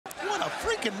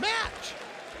freaking match.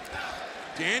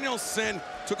 Danielson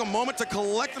took a moment to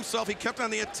collect himself. He kept on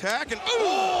the attack and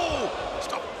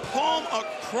just a palm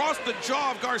across the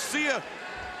jaw of Garcia.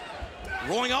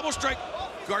 Rolling elbow strike.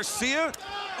 Garcia,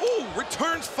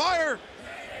 returns fire.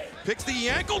 Picks the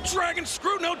ankle dragon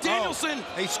screw. No, Danielson.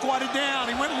 He squatted down.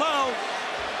 He went low.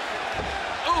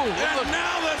 And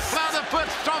now the foot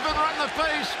stomping right in the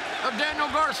face of Daniel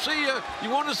Garcia. You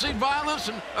want to see violence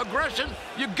and aggression?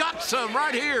 You got some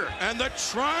right here. And the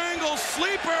triangle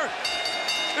sleeper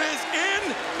is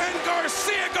in, and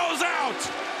Garcia goes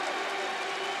out.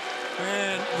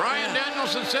 And Bryan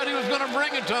Danielson said he was going to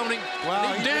bring it, Tony.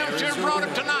 Well, he damn sure brought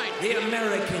it tonight. The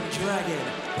American Dragon,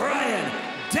 Bryan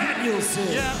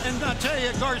Danielson. Yeah, and I tell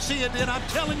you, Garcia did. I'm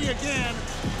telling you again,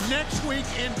 next week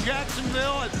in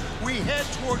Jacksonville, as we head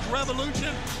towards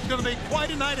Revolution, it's going to be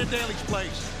quite a night at Daly's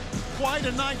Place. Quite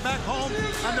a night back home.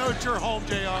 I know it's your home,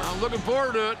 JR. I'm looking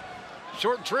forward to it.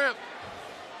 Short trip.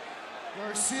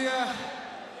 Garcia,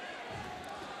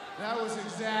 that was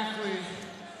exactly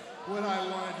what I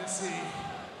wanted to see.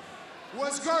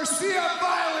 Was Garcia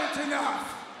violent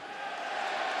enough?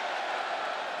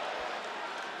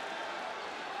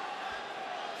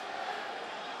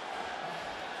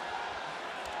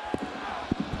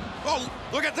 Oh,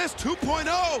 look at this, 2.0.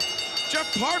 Jeff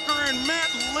Parker and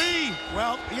Matt Lee.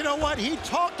 Well, you know what? He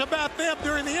talked about them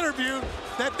during the interview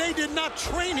that they did not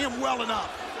train him well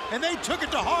enough, and they took it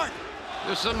to heart.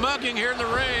 There's some mugging here in the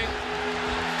ring.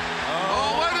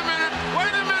 Oh, wait a minute.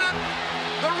 Wait a minute.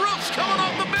 The roof's coming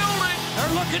off the building.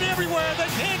 They're looking everywhere.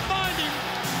 They can't find him.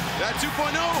 That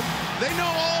 2.0, they know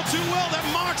all too well that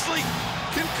Moxley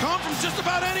can come from just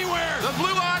about anywhere. The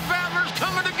blue-eyed battler's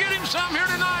coming to get him some here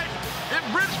tonight in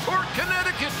Bridgeport,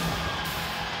 Connecticut.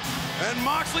 And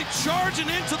Moxley charging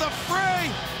into the fray.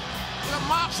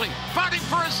 Moxley fighting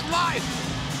for his life.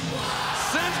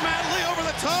 Sends Matt Lee over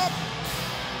the top.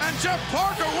 And Jeff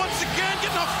Parker once again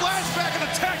getting a flashback in the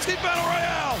tag team battle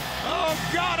royale. Oh,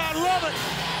 God, I love it.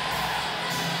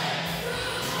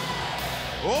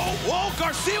 Whoa,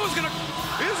 Garcia was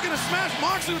gonna smash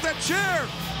Moxley with that chair.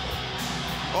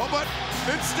 Oh, but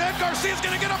instead Garcia's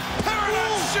gonna get a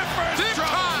paradigm shift for his big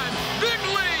time, big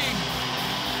league.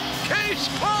 Case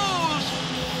closed.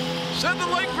 Said the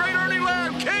late great Ernie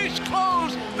Ladd, case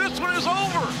closed. This one is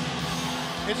over.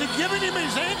 Is it giving him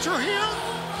his answer here?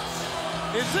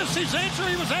 Is this his answer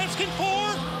he was asking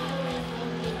for?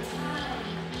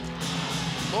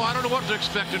 Oh, I don't know what to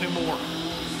expect anymore.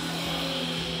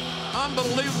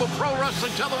 Unbelievable pro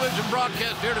wrestling television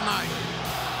broadcast here tonight.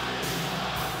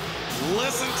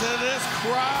 Listen to this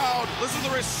crowd. Listen to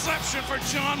the reception for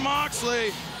Jon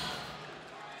Moxley.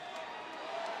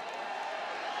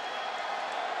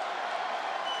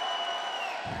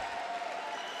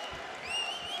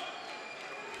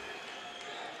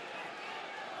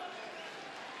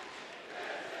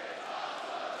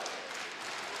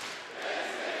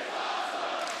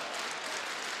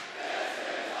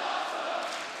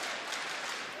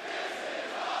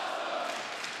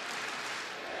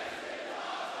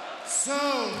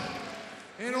 So,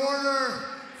 in order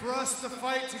for us to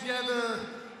fight together,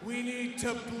 we need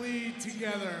to bleed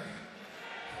together.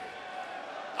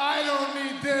 I don't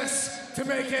need this to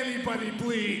make anybody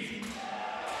bleed.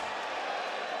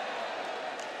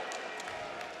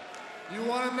 You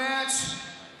want a match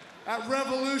at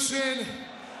Revolution?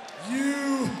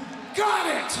 You got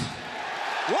it!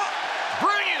 What?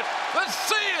 Bring it! Let's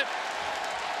see it!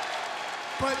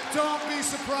 But don't be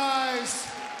surprised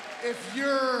if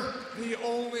you're the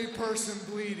only person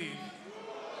bleeding.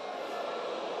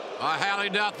 I highly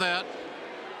doubt that.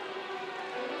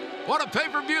 What a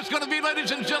pay-per-view it's going to be,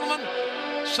 ladies and gentlemen.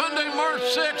 Sunday, March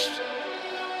 6th.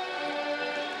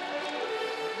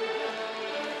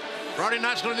 Friday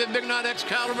night's going to be a big night,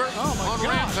 Excalibur on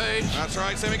Rampage. That's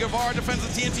right. Sammy Guevara defends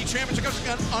the TNT Championship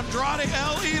against Andrade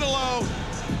El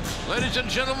Idolo. Ladies and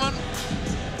gentlemen,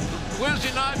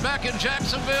 Wednesday night back in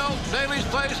Jacksonville, Daly's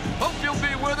Place. Hope you'll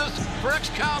be with us for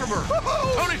Excalibur.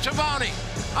 Tony Schiavone,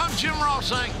 I'm Jim Ross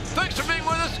saying thanks for being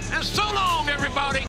with us, and so long, everybody.